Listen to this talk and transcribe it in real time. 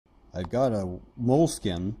I've got a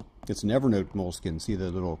Moleskine. It's an Evernote Moleskine. See the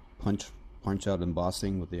little punch out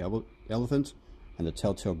embossing with the elephant and the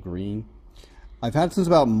telltale green. I've had it since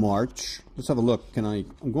about March. Let's have a look.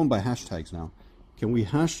 I'm going by hashtags now. Can we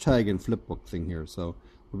hashtag and flipbook thing here? So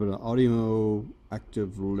we've got an audio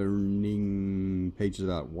active learning pages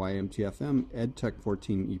about YMTFM, EdTech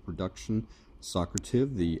 14 eProduction,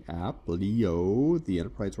 Socrative, the app, Leo, the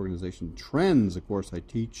enterprise organization Trends, of course I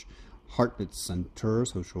teach, Heartlet Center,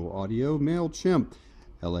 social audio, MailChimp,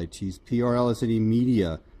 LIT's PR, LSD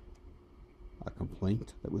Media, a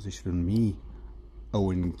complaint that was issued on me,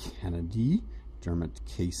 Owen Kennedy, Dermot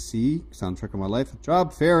KC, Soundtrack of My Life,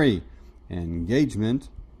 Job Fairy, Engagement,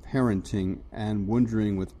 Parenting, and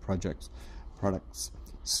Wondering with products.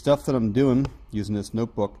 Stuff that I'm doing using this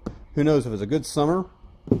notebook. Who knows, if it's a good summer,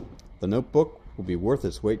 the notebook will be worth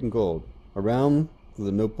its weight in gold. Around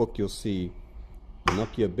the notebook you'll see the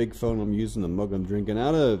Nokia big phone I'm using, the mug I'm drinking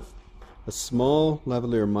out of, a small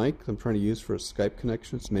lavalier mic I'm trying to use for a Skype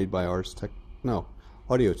connection. It's made by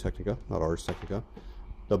Audio Technica, not Ars Technica.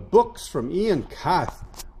 The books from Ian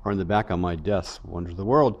Kath are in the back on my desk. Wonders of the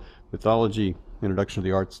World, Mythology, Introduction to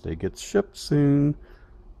the Arts. They get shipped soon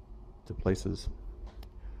to places.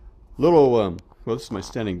 Well, this is my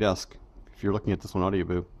standing desk. If you're looking at this on Audio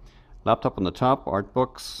Boo. Laptop on the top, art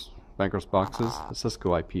books, banker's boxes, a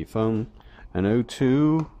Cisco IP phone, an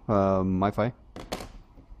O2 MiFi,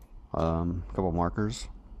 a couple markers,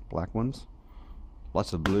 black ones,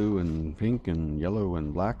 lots of blue and pink and yellow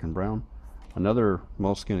and black and brown, another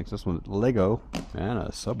Moleskine accessible with Lego, and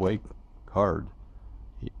a Subway card.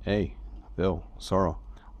 Hey, Bill, Sorrow.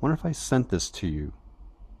 I wonder if I sent this to you.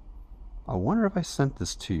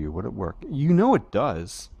 Would it work? You know it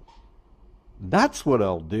does. That's what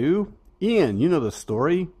I'll do. Ian, you know the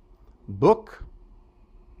story. Book,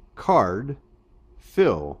 card,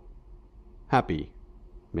 fill, happy,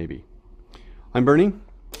 maybe. I'm Bernie,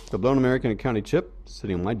 the blown American County Chip,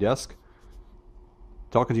 sitting on my desk,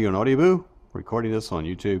 talking to you on Audio Boo, recording this on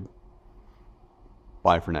YouTube.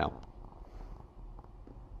 Bye for now.